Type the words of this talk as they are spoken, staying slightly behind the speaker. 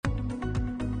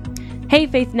Hey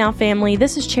Faith Now family,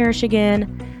 this is Cherish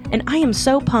again, and I am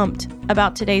so pumped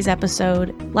about today's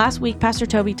episode. Last week, Pastor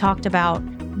Toby talked about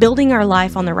building our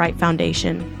life on the right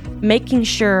foundation, making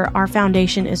sure our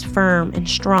foundation is firm and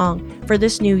strong for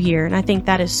this new year, and I think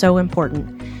that is so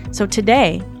important. So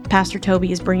today, Pastor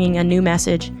Toby is bringing a new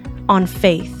message on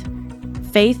faith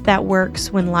that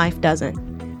works when life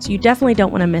doesn't. So you definitely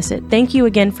don't want to miss it. Thank you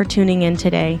again for tuning in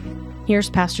today. Here's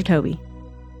Pastor Toby.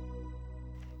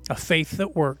 A faith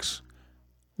that works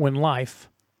when life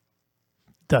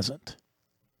doesn't.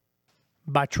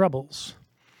 By troubles.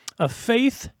 A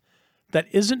faith that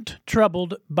isn't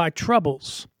troubled by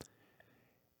troubles.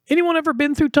 Anyone ever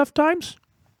been through tough times?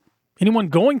 Anyone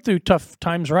going through tough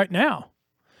times right now?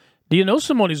 Do you know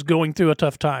someone who's going through a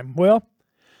tough time? Well,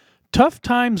 tough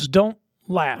times don't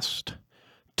last.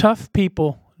 Tough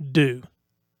people do.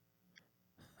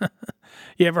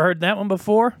 You ever heard that one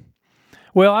before?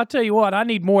 Well, I'll tell you what, I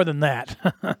need more than that.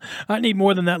 I need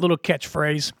more than that little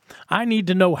catchphrase. I need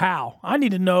to know how. I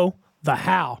need to know the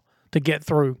how to get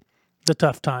through the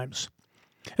tough times.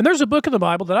 And there's a book in the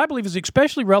Bible that I believe is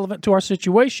especially relevant to our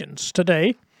situations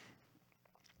today.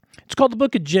 It's called the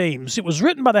Book of James. It was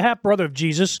written by the half-brother of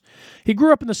Jesus. He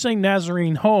grew up in the same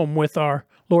Nazarene home with our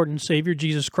Lord and Savior,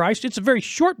 Jesus Christ. It's a very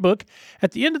short book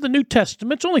at the end of the New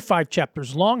Testament. It's only 5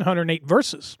 chapters long, 108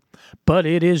 verses. But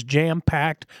it is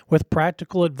jam-packed with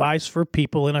practical advice for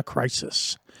people in a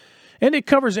crisis. And it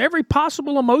covers every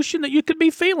possible emotion that you could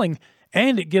be feeling.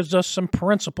 And it gives us some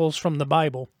principles from the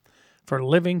Bible for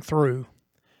living through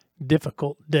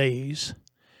difficult days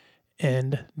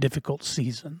and difficult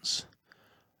seasons.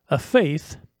 A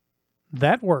faith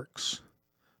that works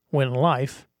when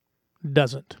life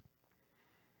doesn't.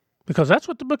 Because that's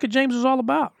what the book of James is all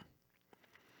about.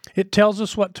 It tells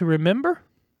us what to remember.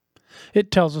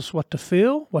 It tells us what to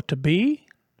feel, what to be,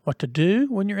 what to do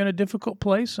when you're in a difficult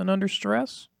place and under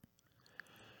stress.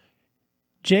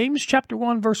 James chapter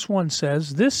 1 verse 1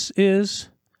 says, "This is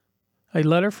a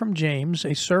letter from James,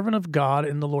 a servant of God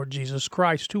in the Lord Jesus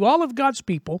Christ, to all of God's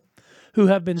people who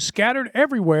have been scattered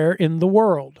everywhere in the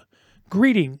world.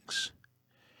 Greetings."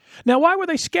 Now, why were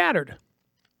they scattered?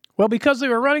 Well, because they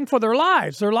were running for their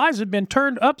lives. Their lives had been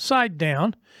turned upside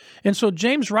down. And so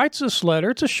James writes this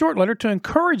letter. It's a short letter to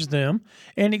encourage them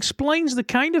and explains the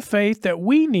kind of faith that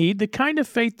we need, the kind of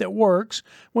faith that works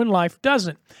when life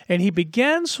doesn't. And he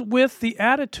begins with the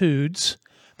attitudes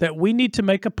that we need to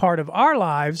make a part of our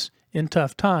lives in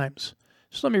tough times.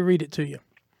 So let me read it to you.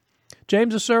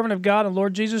 James, a servant of God and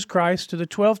Lord Jesus Christ, to the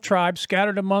 12 tribes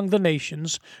scattered among the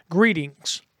nations,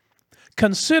 greetings.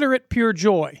 Consider it pure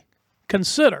joy.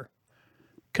 Consider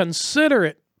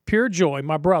it pure joy,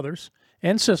 my brothers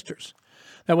and sisters,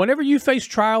 that whenever you face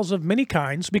trials of many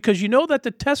kinds, because you know that the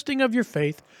testing of your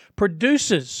faith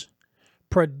produces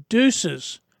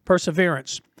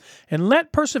perseverance. And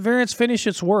let perseverance finish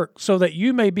its work, so that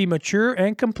you may be mature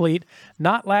and complete,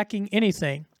 not lacking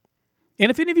anything. And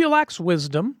if any of you lacks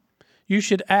wisdom, you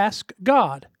should ask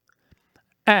God.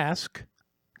 Ask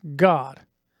God,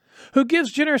 who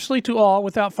gives generously to all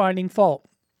without finding fault,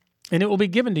 and it will be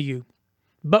given to you.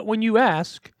 But when you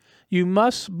ask, you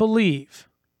must believe.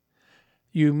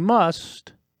 You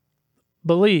must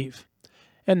believe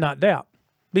and not doubt.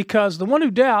 Because the one who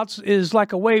doubts is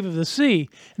like a wave of the sea,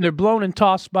 and they're blown and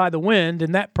tossed by the wind,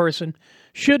 and that person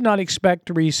should not expect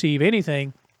to receive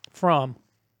anything from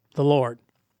the Lord.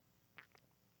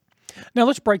 Now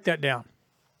let's break that down.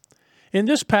 In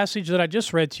this passage that I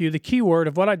just read to you, the key word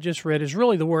of what I just read is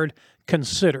really the word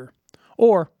consider,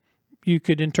 or you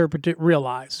could interpret it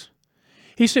realize.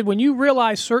 He said, when you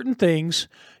realize certain things,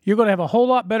 you're going to have a whole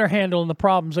lot better handle on the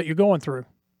problems that you're going through.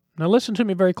 Now listen to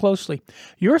me very closely.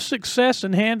 Your success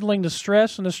in handling the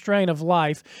stress and the strain of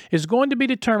life is going to be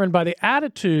determined by the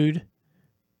attitude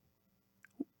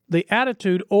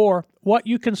or what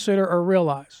you consider or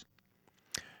realize.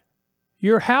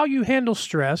 How you handle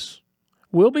stress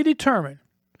will be determined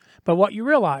by what you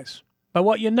realize, by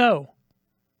what you know,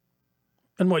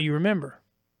 and what you remember.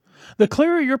 The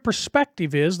clearer your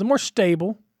perspective is, the more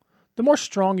stable, the more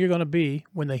strong you're going to be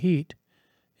when the heat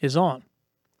is on.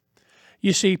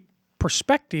 You see,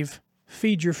 perspective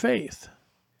feeds your faith,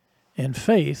 and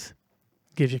faith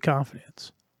gives you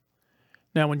confidence.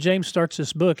 Now, when James starts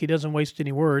this book, he doesn't waste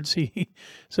any words. He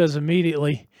says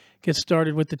immediately, gets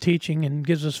started with the teaching and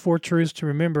gives us 4 truths to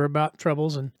remember about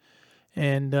troubles.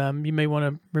 And you may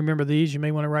want to remember these. You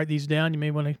may want to write these down. You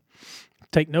may want to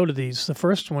take note of these. The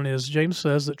first one is, James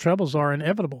says that troubles are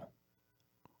inevitable.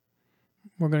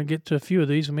 We're going to get to a few of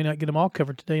these. We may not get them all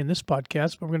covered today in this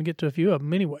podcast, but we're going to get to a few of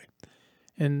them anyway.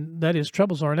 And that is,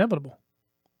 troubles are inevitable.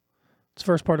 It's the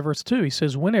first part of verse 2. He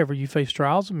says, whenever you face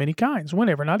trials of many kinds.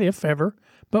 Whenever, not if, ever,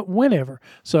 but whenever.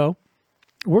 So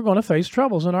we're going to face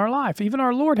troubles in our life. Even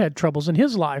our Lord had troubles in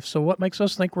his life. So what makes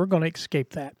us think we're going to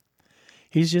escape that?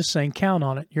 He's just saying, count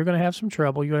on it. You're going to have some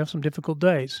trouble. You're going to have some difficult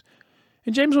days.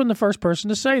 And James wasn't the first person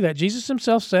to say that. Jesus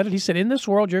himself said it. He said, in this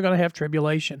world, you're going to have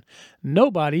tribulation.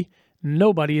 Nobody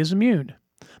is immune.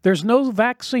 There's no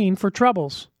vaccine for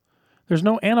troubles. There's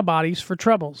no antibodies for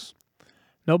troubles.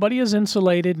 Nobody is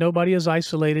insulated. Nobody is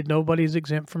isolated. Nobody is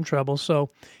exempt from trouble. So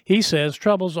he says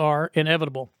troubles are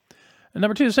inevitable. And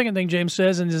number two, the second thing James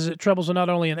says is that troubles are not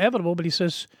only inevitable, but he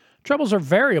says troubles are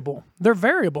variable. They're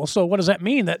variable. So what does that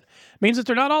mean? That means that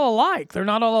they're not all alike. They're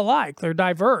not all alike. They're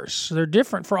diverse. They're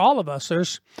different for all of us.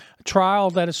 There's a trial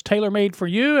that is tailor-made for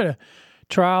you and a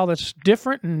trial that's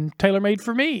different and tailor-made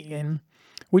for me. And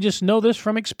we just know this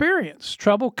from experience.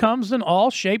 Trouble comes in all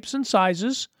shapes and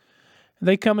sizes.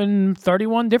 They come in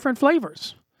 31 different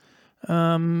flavors.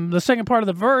 The second part of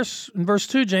the verse, in verse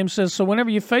 2, James says, so whenever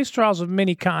you face trials of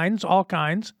many kinds, all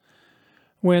kinds,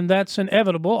 when that's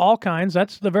inevitable, all kinds,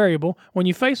 that's the variable. When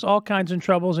you face all kinds of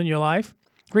troubles in your life,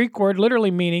 Greek word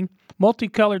literally meaning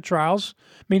multicolored trials,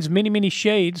 means many, many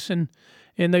shades, and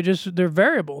they're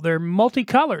variable. They're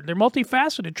multicolored. They're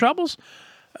multifaceted. Troubles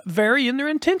vary in their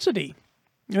intensity.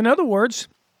 In other words,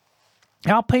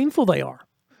 how painful they are.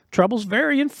 Troubles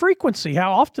vary in frequency,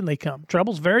 how often they come.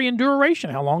 Troubles vary in duration,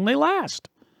 how long they last.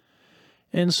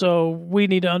 And so we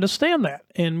need to understand that,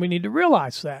 and we need to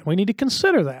realize that. We need to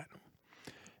consider that.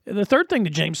 The third thing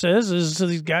that James says is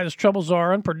these guys' troubles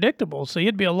are unpredictable. See,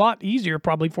 it'd be a lot easier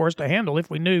probably for us to handle if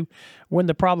we knew when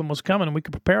the problem was coming and we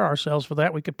could prepare ourselves for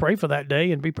that. We could pray for that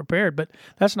day and be prepared, but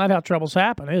that's not how troubles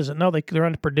happen, is it? No, they're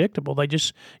unpredictable. They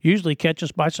just usually catch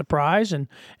us by surprise, and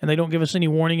they don't give us any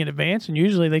warning in advance, and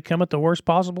usually they come at the worst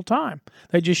possible time.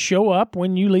 They just show up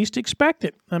when you least expect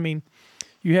it. I mean,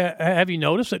 have you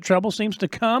noticed that trouble seems to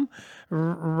come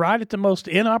right at the most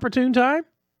inopportune time?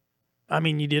 I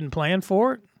mean, you didn't plan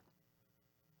for it.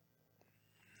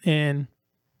 And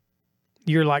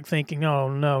you're like thinking,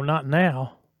 oh, no, not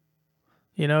now.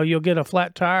 You know, you'll get a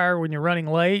flat tire when you're running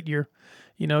late. Your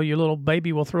little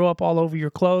baby will throw up all over your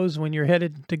clothes when you're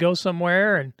headed to go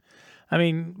somewhere. And, I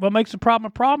mean, what makes the problem a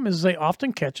problem is they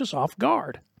often catch us off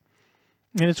guard.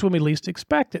 And it's when we least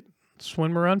expect it. It's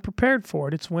when we're unprepared for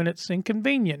it. It's when it's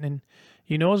inconvenient. And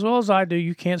you know as well as I do,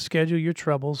 you can't schedule your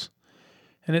troubles.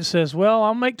 And it says, well,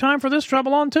 I'll make time for this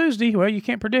trouble on Tuesday. Well, you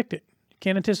can't predict it. You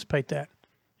can't anticipate that.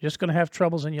 You're just going to have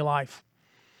troubles in your life.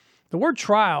 The word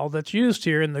trial that's used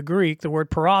here in the Greek, the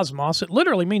word parosmos, it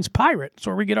literally means pirate. That's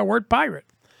where we get our word pirate.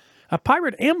 A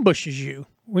pirate ambushes you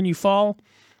when you fall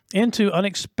into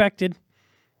unexpected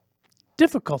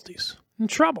difficulties and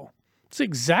trouble. It's the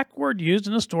exact word used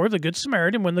in the story of the Good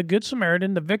Samaritan when the Good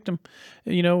Samaritan, the victim,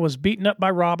 was beaten up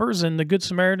by robbers. And the Good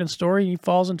Samaritan story, he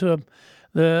falls into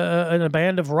a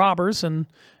band of robbers, and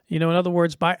in other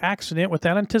words, by accident,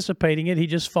 without anticipating it, he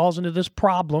just falls into this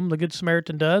problem, the Good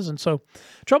Samaritan does. And so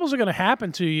troubles are going to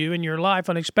happen to you in your life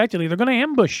unexpectedly. They're going to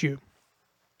ambush you,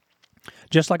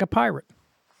 just like a pirate.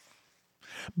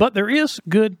 But there is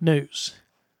good news.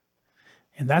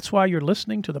 And that's why you're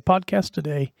listening to the podcast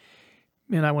today.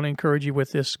 And I want to encourage you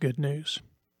with this good news.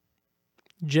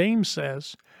 James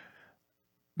says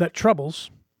that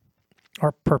troubles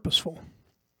are purposeful.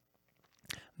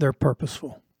 They're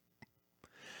purposeful.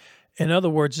 In other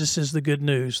words, this is the good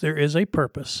news. There is a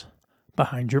purpose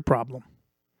behind your problem.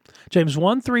 James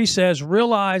 1:3 says,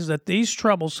 realize that these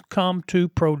troubles come to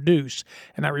produce.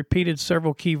 And I repeated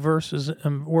several key verses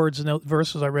and words in the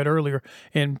verses I read earlier,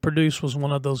 and produce was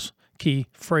one of those key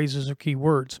phrases or key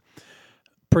words.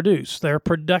 Produce. They're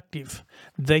productive.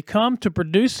 They come to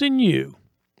produce in you.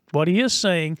 What he is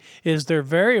saying is they're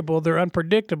variable, they're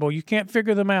unpredictable. You can't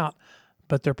figure them out,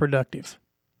 but they're productive.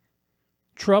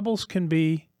 Troubles can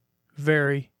be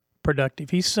very productive.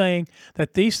 He's saying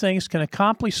that these things can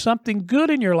accomplish something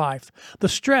good in your life. The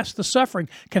stress, the suffering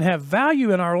can have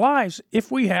value in our lives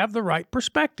if we have the right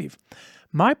perspective.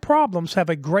 My problems have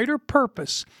a greater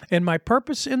purpose, and my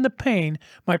purpose in the pain,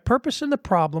 my purpose in the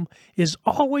problem is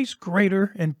always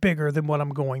greater and bigger than what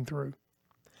I'm going through.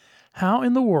 How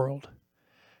in the world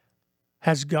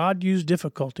has God used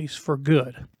difficulties for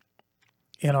good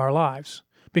in our lives?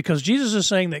 Because Jesus is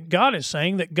saying that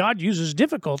God uses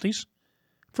difficulties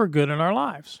for good in our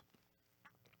lives.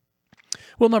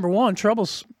 Well, number one,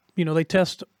 troubles, they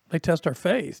test our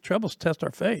faith. Troubles test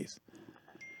our faith.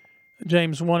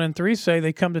 James 1:3 say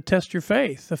they come to test your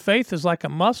faith. The faith is like a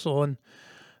muscle, and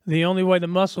the only way the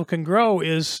muscle can grow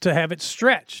is to have it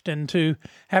stretched and to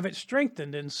have it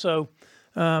strengthened. And so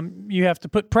You have to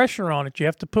put pressure on it. You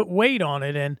have to put weight on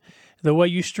it. And the way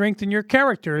you strengthen your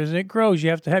character as it grows,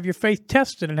 you have to have your faith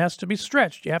tested and it has to be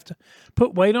stretched. You have to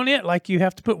put weight on it like you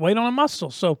have to put weight on a muscle.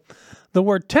 So the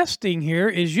word testing here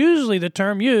is usually the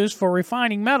term used for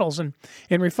refining metals. And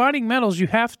in refining metals, you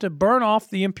have to burn off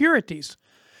the impurities.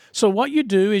 So what you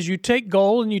do is you take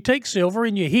gold and you take silver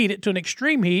and you heat it to an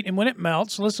extreme heat. And when it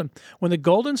melts, listen, when the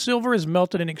gold and silver is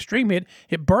melted in extreme heat,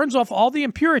 it burns off all the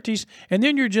impurities. And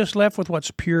then you're just left with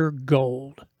what's pure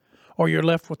gold, or you're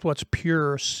left with what's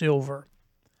pure silver.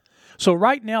 So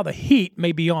right now, the heat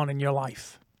may be on in your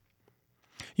life.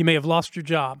 You may have lost your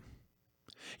job.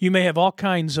 You may have all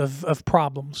kinds of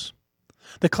problems.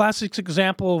 The classic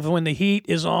example of when the heat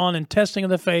is on and testing of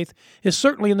the faith is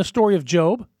certainly in the story of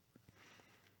Job.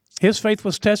 His faith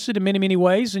was tested in many, many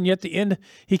ways, and yet at the end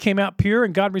he came out pure,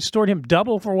 and God restored him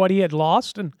double for what he had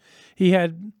lost, and he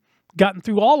had gotten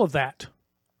through all of that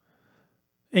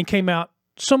and came out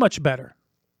so much better.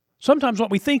 Sometimes what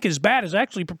we think is bad is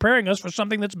actually preparing us for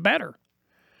something that's better.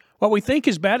 What we think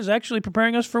is bad is actually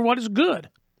preparing us for what is good.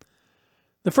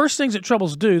 The first things that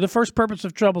troubles do, the first purpose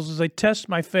of troubles is they test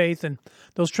my faith, and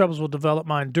those troubles will develop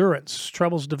my endurance.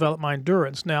 Troubles develop my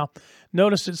endurance. Now,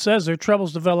 notice it says there,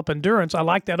 troubles develop endurance. I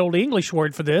like that old English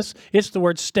word for this. It's the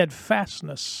word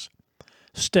steadfastness.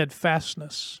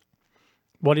 Steadfastness.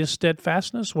 What is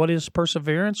steadfastness? What is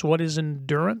perseverance? What is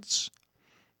endurance?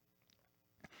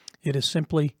 It is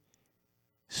simply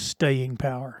staying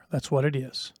power. That's what it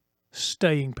is.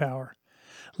 Staying power.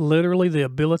 Literally the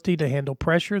ability to handle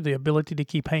pressure, the ability to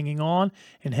keep hanging on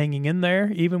and hanging in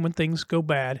there even when things go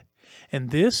bad. And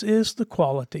this is the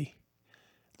quality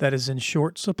that is in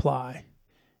short supply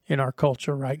in our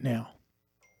culture right now.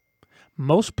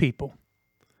 Most people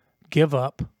give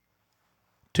up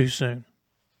too soon.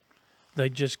 They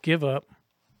just give up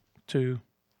too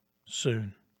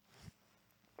soon.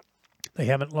 They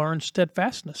haven't learned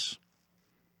steadfastness.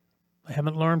 They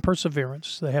haven't learned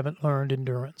perseverance. They haven't learned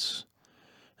endurance.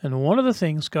 And one of the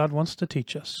things God wants to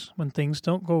teach us when things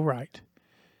don't go right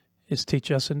is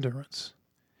teach us endurance.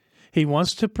 He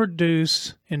wants to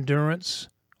produce endurance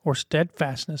or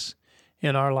steadfastness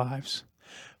in our lives.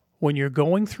 When you're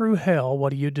going through hell,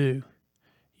 what do?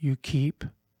 You keep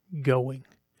going.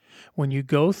 When you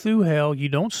go through hell, you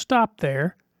don't stop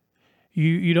there.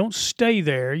 You don't stay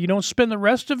there. You don't spend the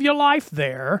rest of your life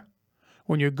there.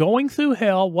 When you're going through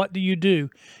hell, what do?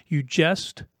 You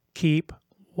just keep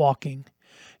walking.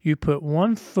 You put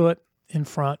one foot in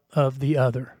front of the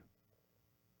other.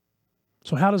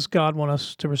 So how does God want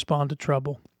us to respond to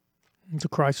trouble, to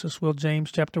crisis? Well,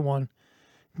 James chapter 1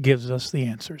 gives us the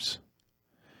answers.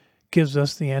 Gives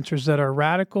us the answers that are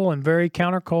radical and very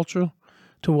countercultural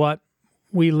to what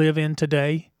we live in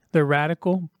today. They're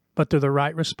radical, but they're the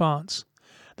right response.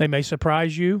 They may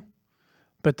surprise you,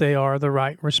 but they are the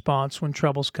right response when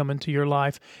troubles come into your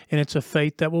life, and it's a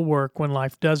faith that will work when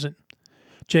life doesn't.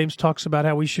 James talks about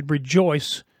how we should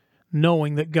rejoice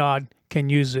knowing that God can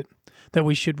use it, that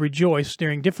we should rejoice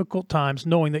during difficult times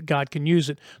knowing that God can use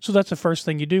it. So that's the first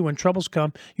thing you do when troubles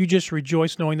come. You just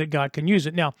rejoice knowing that God can use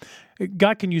it. Now,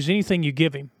 God can use anything you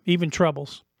give him, even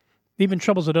troubles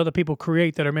that other people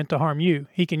create that are meant to harm you.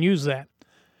 He can use that.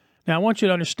 Now, I want you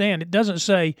to understand, it doesn't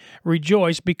say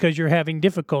rejoice because you're having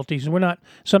difficulties.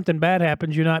 Something bad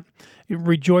happens, you're not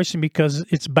rejoicing because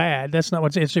it's bad. That's not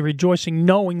what it's a rejoicing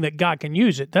knowing that God can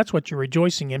use it. That's what you're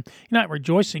rejoicing in. You're not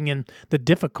rejoicing in the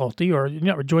difficulty, or you're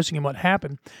not rejoicing in what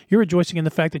happened. You're rejoicing in the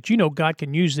fact that you know God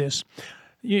can use this.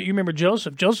 You remember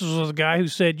Joseph. Joseph was the guy who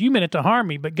said, you meant it to harm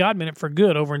me, but God meant it for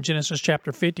good, over in Genesis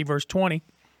chapter 50, verse 20.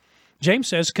 James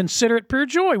says, consider it pure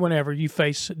joy whenever you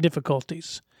face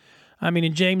difficulties.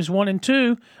 In James 1 and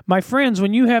 2, my friends,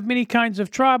 when you have many kinds of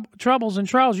troubles and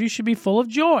trials, you should be full of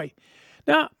joy.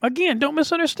 Now, again, don't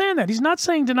misunderstand that. He's not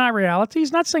saying deny reality.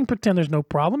 He's not saying pretend there's no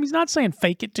problem. He's not saying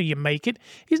fake it till you make it.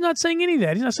 He's not saying any of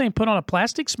that. He's not saying put on a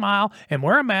plastic smile and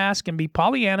wear a mask and be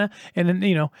Pollyanna. And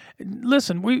then,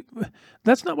 listen,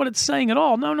 that's not what it's saying at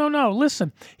all. No.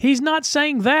 Listen, he's not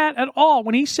saying that at all.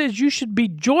 When he says you should be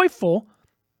joyful,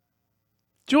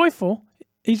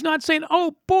 he's not saying,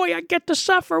 oh boy, I get to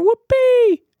suffer,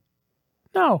 whoopee.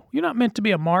 No, you're not meant to be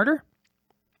a martyr.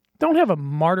 Don't have a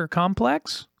martyr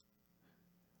complex.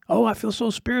 Oh, I feel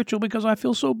so spiritual because I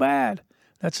feel so bad.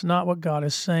 That's not what God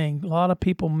is saying. A lot of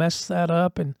people mess that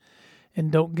up and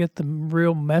don't get the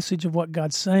real message of what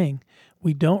God's saying.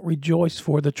 We don't rejoice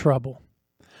for the trouble,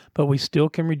 but we still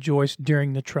can rejoice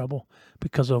during the trouble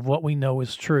because of what we know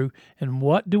is true. And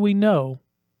what do we know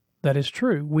that is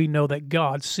true? We know that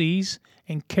God sees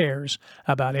and cares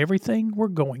about everything we're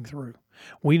going through.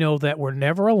 we know that we're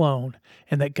never alone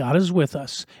and that God is with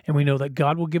us, and we know that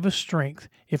God will give us strength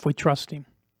if we trust Him.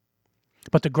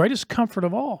 But the greatest comfort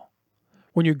of all,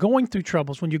 when you're going through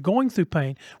troubles, when you're going through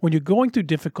pain, when you're going through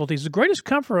difficulties, the greatest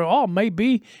comfort of all may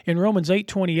be in Romans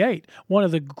 8:28, one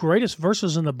of the greatest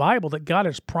verses in the Bible that God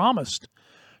has promised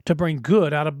to bring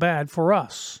good out of bad for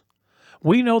us.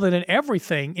 We know that in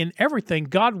everything,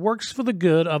 God works for the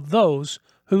good of those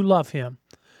who love Him.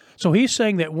 So He's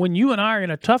saying that when you and I are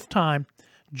in a tough time,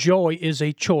 joy is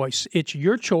a choice. It's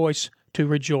your choice to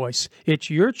rejoice. It's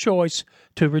your choice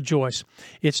to rejoice.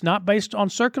 It's not based on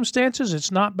circumstances.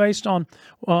 It's not based on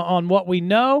what we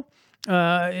know.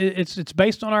 It's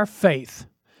based on our faith.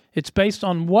 It's based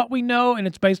on what we know, and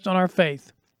it's based on our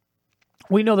faith.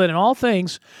 We know that in all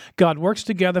things, God works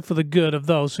together for the good of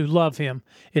those who love Him.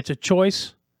 It's a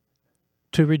choice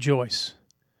to rejoice.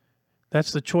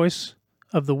 That's the choice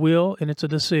of the will, and it's a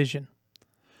decision.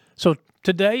 So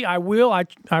today I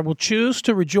will choose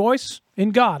to rejoice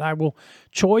in God. I would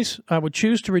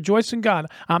choose to rejoice in God.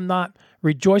 I'm not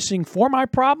rejoicing for my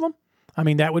problem. I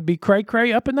mean, that would be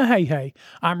cray-cray up in the hay-hay.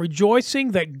 I'm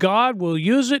rejoicing that God will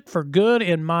use it for good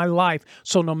in my life.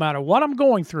 So no matter what I'm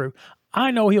going through,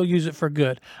 I know He'll use it for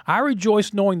good. I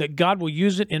rejoice knowing that God will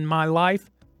use it in my life.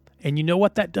 And you know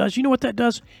what that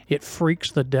does? It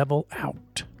freaks the devil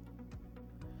out.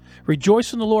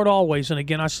 Rejoice in the Lord always. And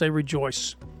again, I say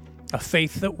rejoice. A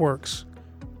faith that works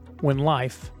when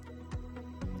life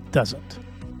doesn't.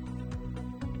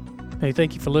 Hey,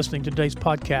 thank you for listening to today's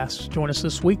podcast. Join us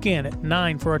this weekend at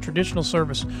 9 for our traditional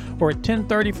service or at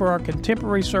 10:30 for our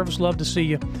contemporary service. Love to see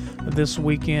you this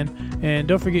weekend. And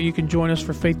don't forget, you can join us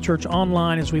for Faith Church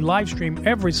Online as we live stream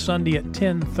every Sunday at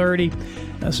 10:30.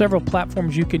 Several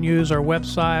platforms you can use, our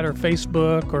website or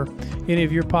Facebook or any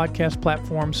of your podcast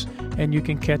platforms, and you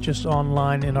can catch us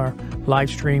online in our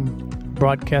live stream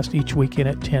broadcast each weekend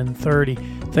at 10:30.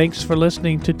 Thanks for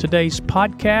listening to today's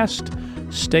podcast.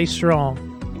 Stay strong.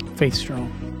 Faith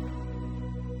strong.